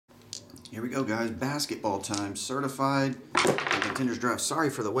Here we go, guys. Basketball time. Certified Contenders draft. Sorry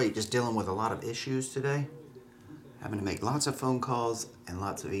for the wait. Just dealing with a lot of issues today. Having to make lots of phone calls and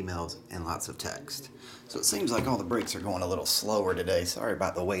lots of emails and lots of text. So it seems like all the breaks are going a little slower today. Sorry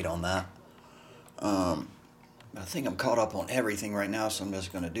about the wait on that. I think I'm caught up on everything right now, so I'm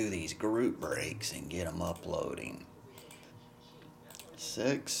just going to do these group breaks and get them uploading.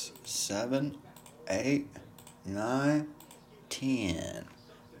 6, 7, 8, 9, 10.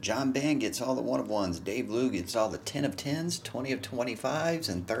 John Band gets all the 1 of 1s. Dave Lou gets all the 10 of 10s, 20 of 25s,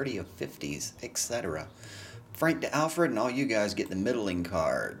 and 30 of 50s, etc. Frank to Alfred and all you guys get the middling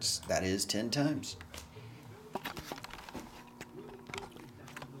cards. That is 10 times.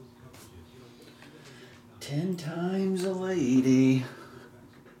 Ten times a lady.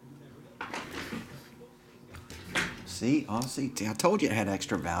 See? Oh, see, I told you it had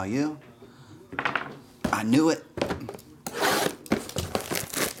extra value. I knew it.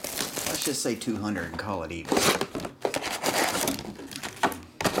 Let's just say 200 and call it even.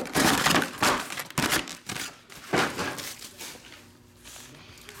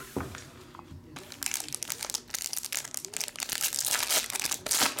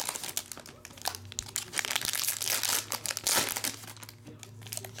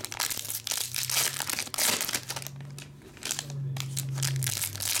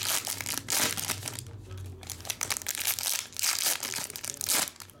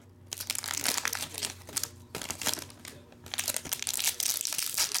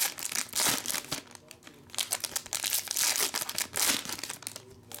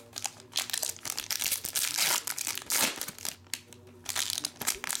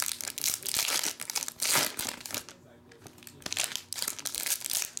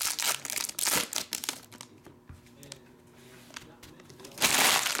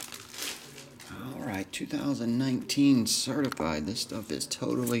 All right, 2019 certified. This stuff is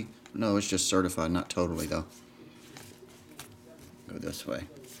totally... No, it's just certified, not totally, though. Go this way.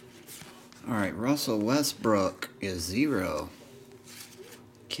 All right, Russell Westbrook is 0.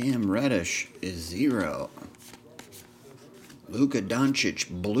 Cam Reddish is 0. Luka Doncic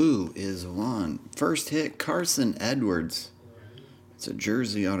blue is 1. First hit, Carson Edwards. It's a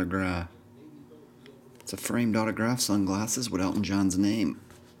jersey autograph. It's a framed autograph, sunglasses with Elton John's name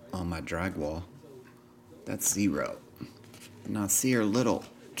on my drag wall. That's 0. Nasir Little,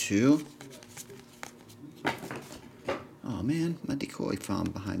 2. Oh man, my decoy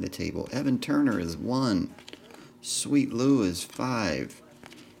found behind the table. Evan Turner is 1. Sweet Lou is 5.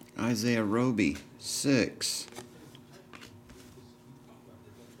 Isaiah Roby, 6.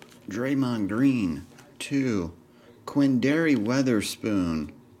 Draymond Green, 2. Quindary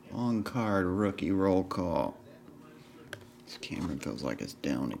Weatherspoon, on card rookie roll call. This camera feels like it's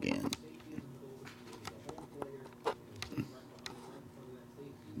down again.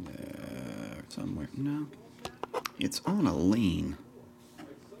 Somewhere. No. It's on a lean.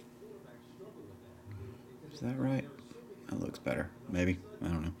 Is that right? That looks better. Maybe. I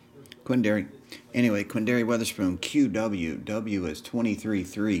don't know. Quindary. Anyway, Quindary Weatherspoon, QW. W is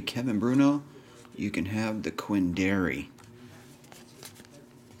 23-3. Kevin Bruno, you can have the Quindary.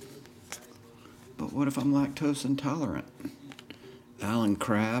 But what if I'm lactose intolerant? Alan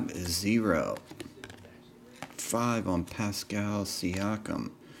Crabb is 0. 5 on Pascal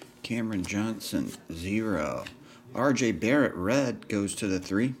Siakam. Cameron Johnson, 0. RJ Barrett, red, goes to the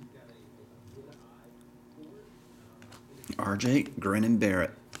 3. RJ, Grinning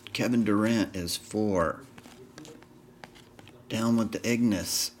Barrett. Kevin Durant is 4. Down with the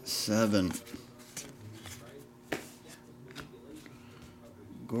Ignis, 7.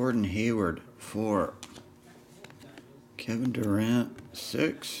 Gordon Hayward, 4. Kevin Durant,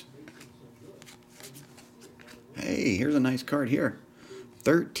 6. Hey, here's a nice card here.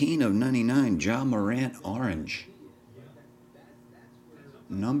 13 of 99, Ja Morant, orange.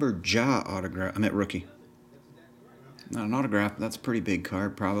 Numbered Ja autograph. I meant rookie. Not an autograph, but that's a pretty big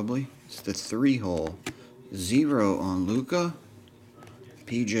card, probably. It's the 3-hole. 0 on Luka.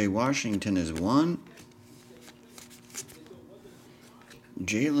 PJ Washington is 1.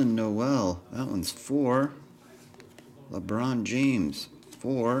 Jalen Noel, that one's 4. LeBron James,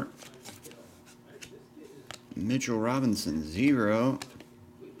 4. Mitchell Robinson, 0.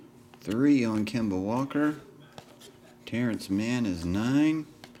 3 on Kemba Walker. Terrence Mann is 9.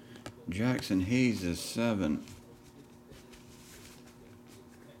 Jackson Hayes is 7.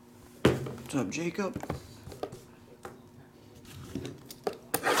 What's up, Jacob?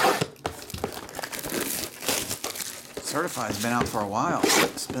 Certified's been out for a while.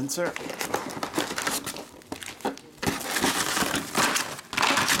 Spencer.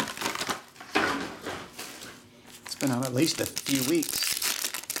 It's been out at least a few weeks.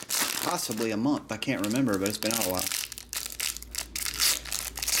 possibly a month. I can't remember, but it's been out a while.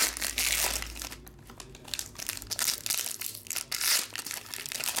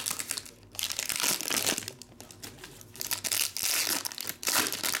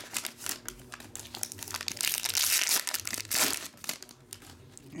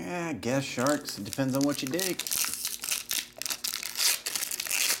 Yeah, I guess Sharks. It depends on what you dig.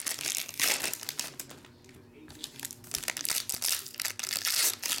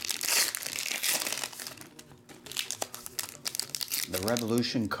 The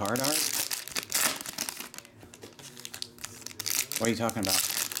Revolution card art? What are you talking about?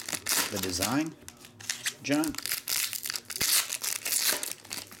 The design, John?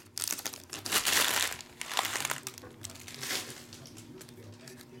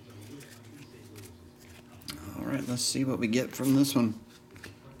 Alright, let's see what we get from this one.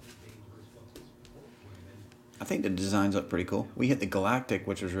 I think the designs look pretty cool. We hit the Galactic,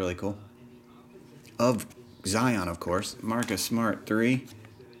 which was really cool. Of Zion, of course. Marcus Smart, 3.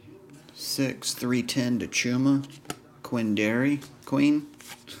 6, 310 to Chuma. Quindary, Queen.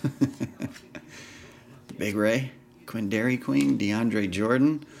 Big Ray. Quindary Queen. DeAndre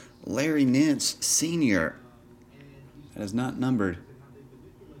Jordan. Larry Nance, Sr. That is not numbered.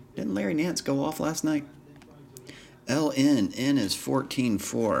 Didn't Larry Nance go off last night? LN. N is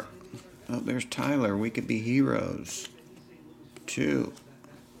 14-4. Oh, there's Tyler. We could be heroes. 2.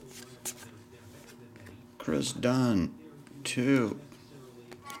 Chris Dunn. 2.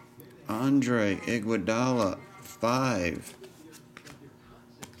 Andre Iguodala. 5.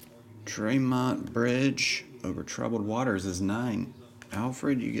 Tremont Bridge over Troubled Waters is 9.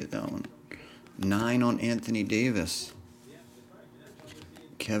 Alfred, you get that one. 9 on Anthony Davis.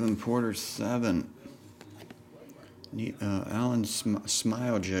 Kevin Porter, 7. Alan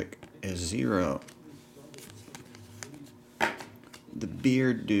Smilejic is 0. The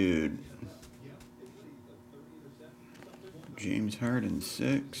Beard Dude. James Harden,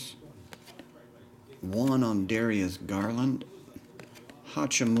 6. 1 on Darius Garland.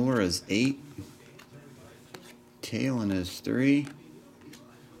 Hachimura is 8. Talon is 3.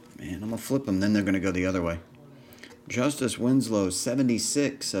 Man, I'm going to flip them, then they're going to go the other way. Justice Winslow,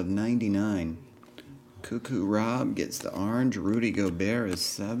 76 of 99. Cuckoo Rob gets the orange. Rudy Gobert is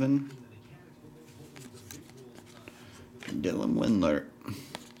 7. Dylan Windler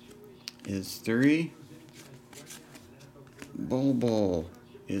is 3. Bull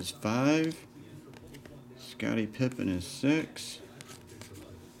is 5. Scottie Pippen is 6.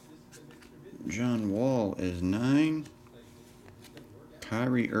 John Wall is 9.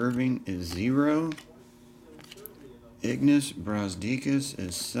 Kyrie Irving is 0. Ignas Brazdeikis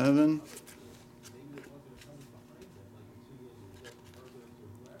is 7.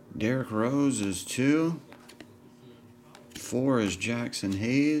 Derrick Rose is 2. 4 is Jackson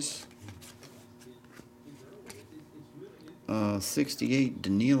Hayes. 68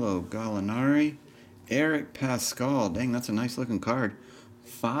 Danilo Gallinari. Eric Pascal. Dang, that's a nice looking card.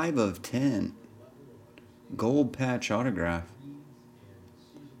 5 of 10. Gold patch autograph.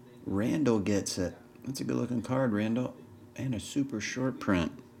 Randall gets it. That's a good looking card, Randall. And a super short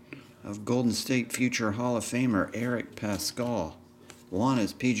print of Golden State future Hall of Famer Eric Pascal. 1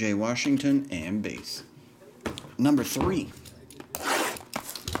 is PJ Washington and base. Number 3.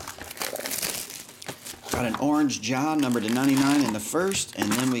 Got an orange Ja numbered to 99 in the first,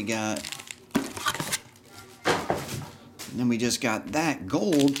 and then we just got that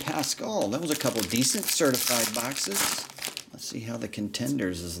gold Pascal. That was a couple decent certified boxes. Let's see how the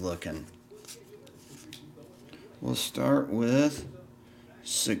Contenders is looking. We'll start with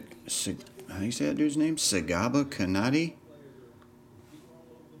how do you say that dude's name? Sagaba Kanati.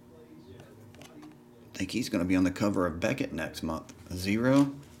 I think he's going to be on the cover of Beckett next month.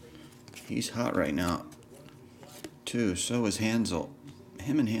 0. He's hot right now. 2. So is Hansel.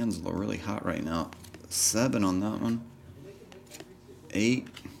 Him and Hansel are really hot right now. 7 on that one. 8.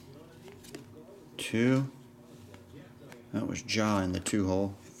 2. That was Ja in the 2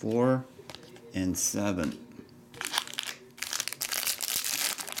 hole. 4 and 7.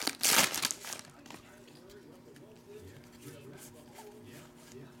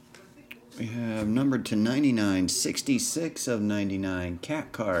 We have numbered to 99, 66 of 99,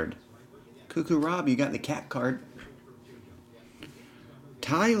 cat card. Cuckoo Rob, you got the cat card.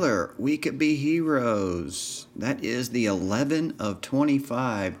 Tyler, we could be heroes. That is the 11 of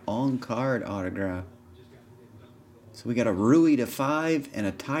 25 on card autograph. So we got a Rui to 5 and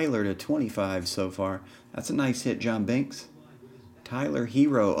a Tyler to 25 so far. That's a nice hit, John Binks. Tyler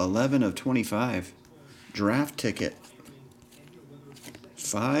Hero, 11 of 25. Draft ticket.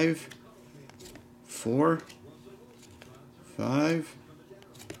 5, 4, 5,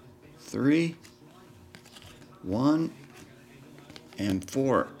 3, 1, and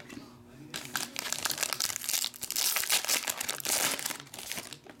 4.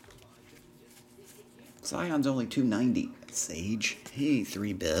 Zion's only $2.90. Sage. Hey,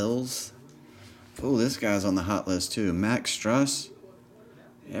 3 bills. Oh, this guy's on the hot list too. Max Struss.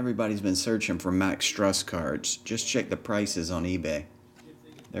 Everybody's been searching for Max Struss cards. Just check the prices on eBay.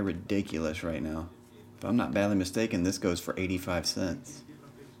 They're ridiculous right now. If I'm not badly mistaken, this goes for 85 cents.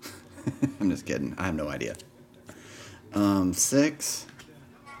 I'm just kidding. I have no idea. 6,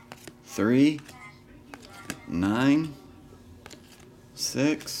 3, 9,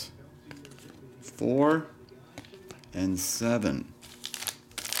 6, 4, and 7.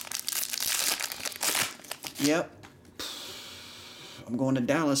 Yep. I'm going to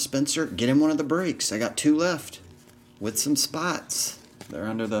Dallas, Spencer. Get in one of the breaks. I got 2 left with some spots. They're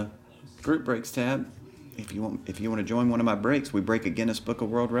under the group breaks tab. If you want to join one of my breaks, we break a Guinness Book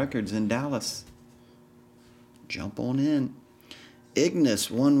of World Records in Dallas. Jump on in. Ignis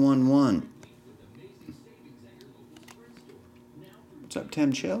 111. What's up,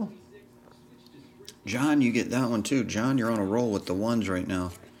 Tim Chill? John, you get that one too. John, you're on a roll with the ones right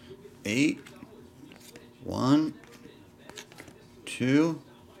now. 8, 1, 2,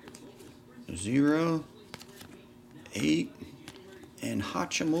 0, 8, and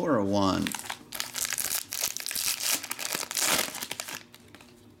Hachimura 1.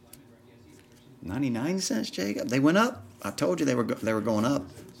 $0.99, Jacob. They went up. I told you they were going up.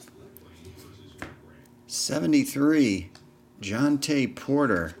 73, Jonte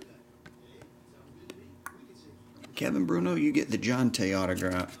Porter. Kevin Bruno, you get the Jonte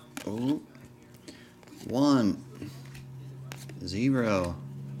autograph. Oh. 1, 0,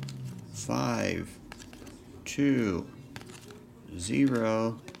 5, 2,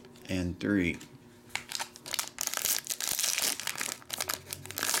 0, and 3.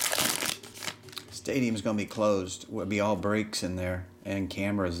 Stadium's gonna be closed. Will be all breaks in there and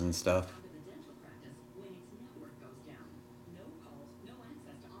cameras and stuff.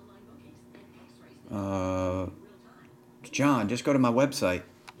 John, just go to my website,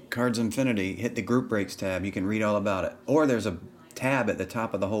 Cards Infinity. Hit the group breaks tab. You can read all about it. Or there's a tab at the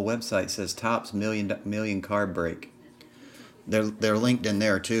top of the whole website that says Topps million card break. They're linked in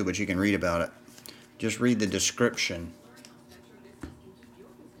there too, but you can read about it. Just read the description.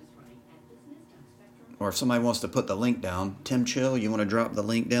 Or if somebody wants to put the link down, Tim Chill, you want to drop the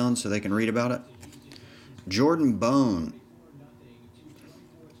link down so they can read about it? Jordan Bone.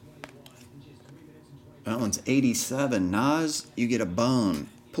 That one's 87. Nas, you get a bone.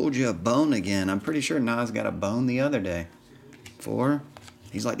 Pulled you a bone again. I'm pretty sure Nas got a bone the other day. 4.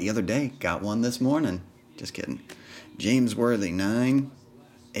 He's like the other day. Got one this morning. Just kidding. James Worthy, 9.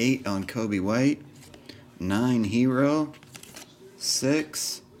 8 on Kobe White. 9 Hero.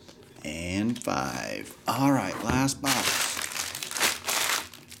 6. And 5. All right, last box.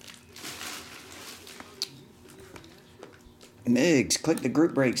 Migs, click the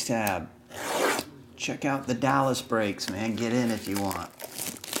group breaks tab. Check out the Dallas breaks, man. Get in if you want.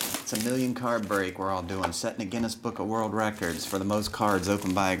 It's a million card break we're all doing. Setting a Guinness Book of World Records for the most cards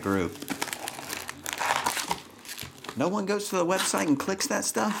opened by a group. No one goes to the website and clicks that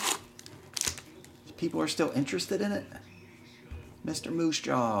stuff? People are still interested in it? Mr. Moose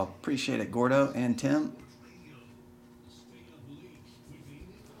Jaw, appreciate it, Gordo and Tim.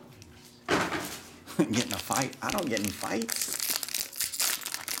 Getting a fight? I don't get in fights.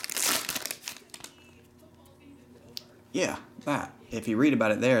 Yeah, that. If you read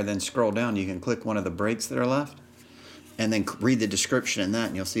about it there, then scroll down. You can click one of the breaks that are left, and then read the description in that,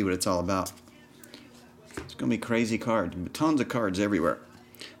 and you'll see what it's all about. It's gonna be crazy cards. Tons of cards everywhere.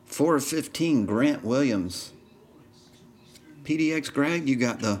 4 of 15, Grant Williams. PDX Greg, you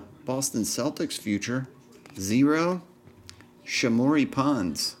got the Boston Celtics future. 0, Shamori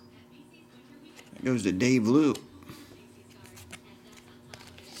Pons. That goes to Dave Lou.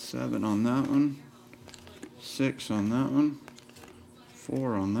 7 on that one. 6 on that one.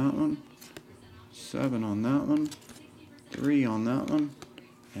 4 on that one. 7 on that one. 3 on that one.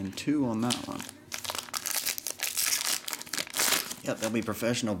 And 2 on that one. Yep, there'll be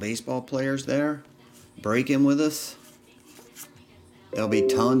professional baseball players there breaking with us. There'll be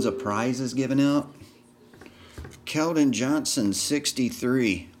tons of prizes given out. Keldon Johnson,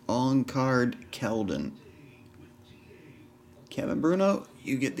 63. On-card Keldon. Kevin Bruno,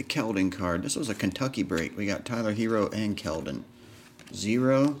 you get the Keldon card. This was a Kentucky break. We got Tyler Hero and Keldon.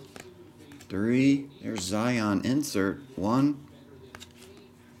 0, 3. There's Zion insert. 1,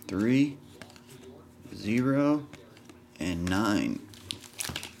 3, 0, and 9.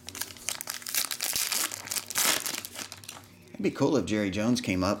 It'd be cool if Jerry Jones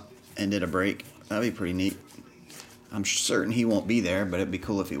came up and did a break. That'd be pretty neat. I'm certain he won't be there, but it'd be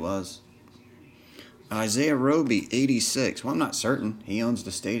cool if he was. Isaiah Roby, 86. Well, I'm not certain. He owns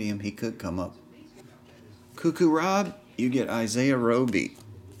the stadium. He could come up. Cuckoo Rob, you get Isaiah Roby.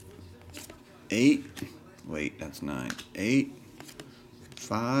 8. Wait, that's 9. 8,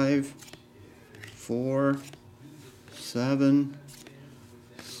 5, 4, 7,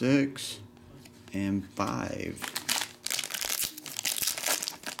 6, and 5.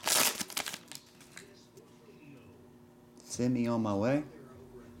 Send me on my way.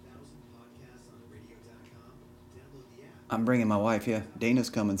 I'm bringing my wife, yeah. Dana's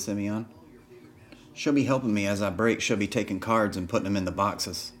coming, Simeon. She'll be helping me as I break. She'll be taking cards and putting them in the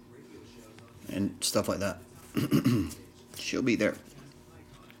boxes and stuff like that. She'll be there.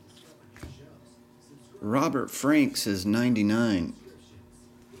 Robert Franks is 99.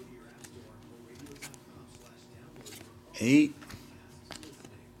 8,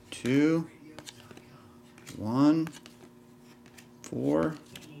 2, 1, 4.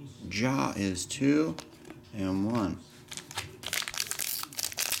 Ja is 2 and 1.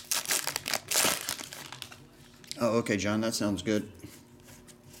 Oh, okay, John, that sounds good.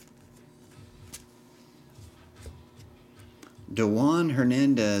 Dewan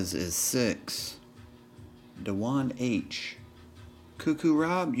Hernandez is 6. Dewan H. Cuckoo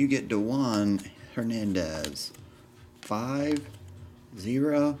Rob, you get Dewan Hernandez. 5,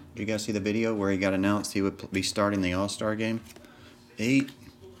 0. Did you guys see the video where he got announced he would be starting the All-Star game? 8.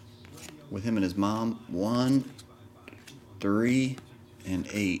 With him and his mom. 1, 3, and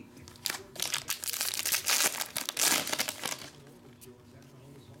 8.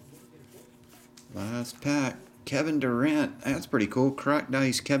 Last pack. Kevin Durant. That's pretty cool. Crack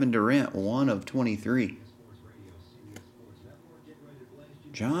Dice Kevin Durant. 1 of 23.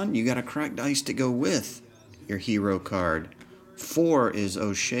 John, you got a crack dice to go with your hero card. 4 is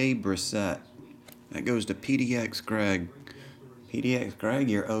O'Shea Brissett. That goes to PDX Greg. PDX Greg,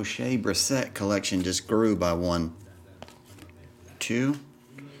 your O'Shea Brissett collection just grew by 1. 2.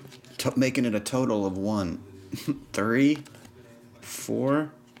 Making it a total of 1. 3,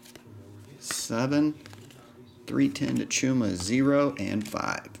 4, 7, 310 to Chuma, 0, and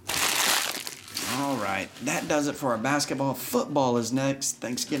 5. All right, that does it for our basketball. Football is next.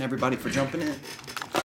 Thanks again, everybody, for jumping in.